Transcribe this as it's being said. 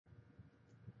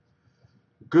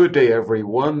Good day,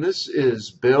 everyone. This is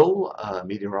Bill, a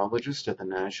meteorologist at the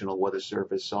National Weather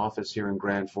Service office here in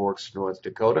Grand Forks, North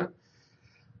Dakota.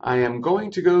 I am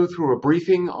going to go through a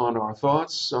briefing on our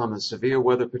thoughts on the severe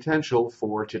weather potential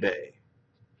for today.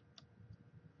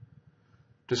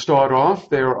 To start off,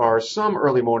 there are some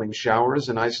early morning showers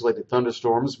and isolated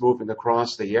thunderstorms moving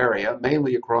across the area,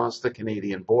 mainly across the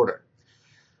Canadian border.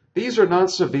 These are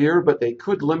not severe, but they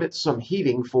could limit some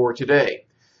heating for today.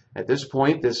 At this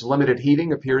point, this limited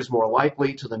heating appears more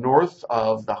likely to the north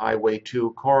of the Highway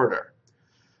 2 corridor.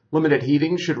 Limited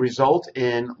heating should result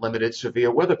in limited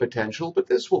severe weather potential, but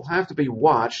this will have to be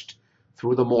watched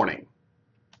through the morning.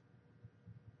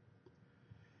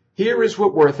 Here is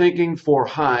what we're thinking for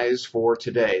highs for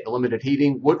today. The limited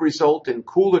heating would result in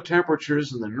cooler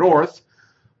temperatures in the north,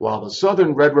 while the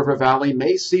southern Red River Valley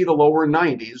may see the lower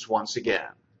 90s once again.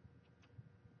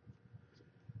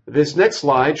 This next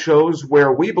slide shows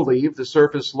where we believe the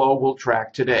surface low will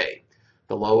track today.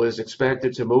 The low is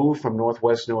expected to move from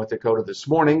northwest North Dakota this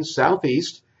morning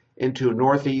southeast into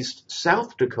northeast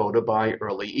South Dakota by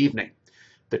early evening.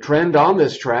 The trend on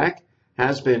this track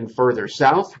has been further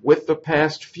south with the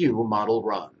past few model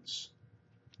runs.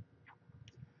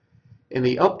 In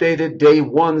the updated Day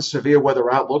 1 severe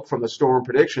weather outlook from the Storm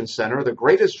Prediction Center, the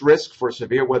greatest risk for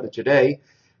severe weather today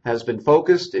has been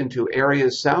focused into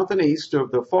areas south and east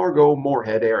of the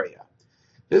Fargo-Moorhead area.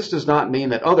 This does not mean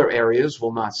that other areas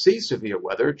will not see severe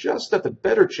weather, just that the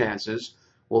better chances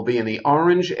will be in the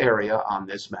orange area on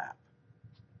this map.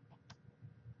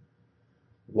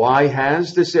 Why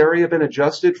has this area been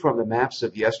adjusted from the maps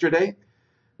of yesterday?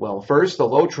 Well, first, the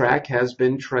low track has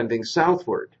been trending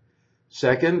southward.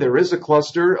 Second, there is a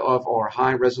cluster of our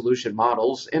high-resolution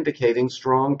models indicating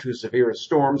strong to severe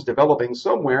storms developing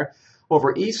somewhere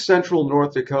over east-central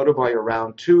North Dakota by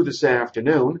around 2 this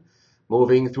afternoon,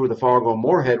 moving through the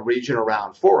Fargo-Moorhead region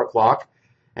around 4 o'clock,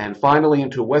 and finally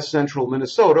into west-central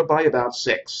Minnesota by about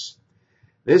 6.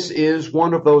 This is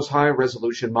one of those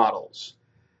high-resolution models.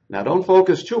 Now, don't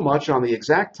focus too much on the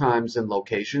exact times and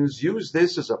locations. Use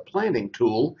this as a planning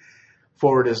tool,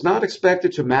 for it is not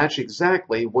expected to match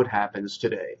exactly what happens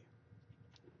today.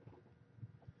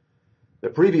 The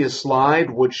previous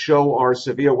slide would show our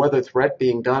severe weather threat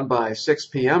being done by 6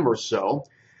 p.m. or so.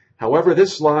 However,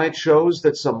 this slide shows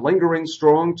that some lingering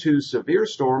strong to severe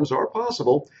storms are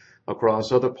possible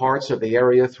across other parts of the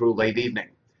area through late evening.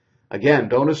 Again,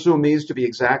 don't assume these to be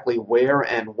exactly where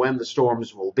and when the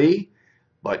storms will be,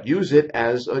 but use it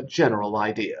as a general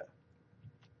idea.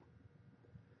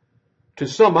 To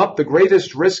sum up, the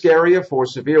greatest risk area for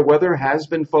severe weather has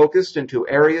been focused into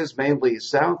areas mainly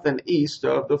south and east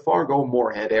of the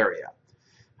Fargo-Moorhead area.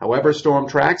 However, storm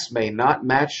tracks may not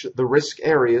match the risk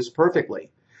areas perfectly,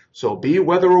 so be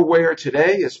weather aware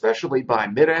today, especially by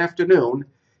mid-afternoon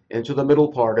into the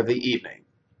middle part of the evening.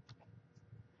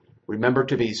 Remember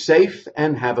to be safe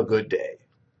and have a good day.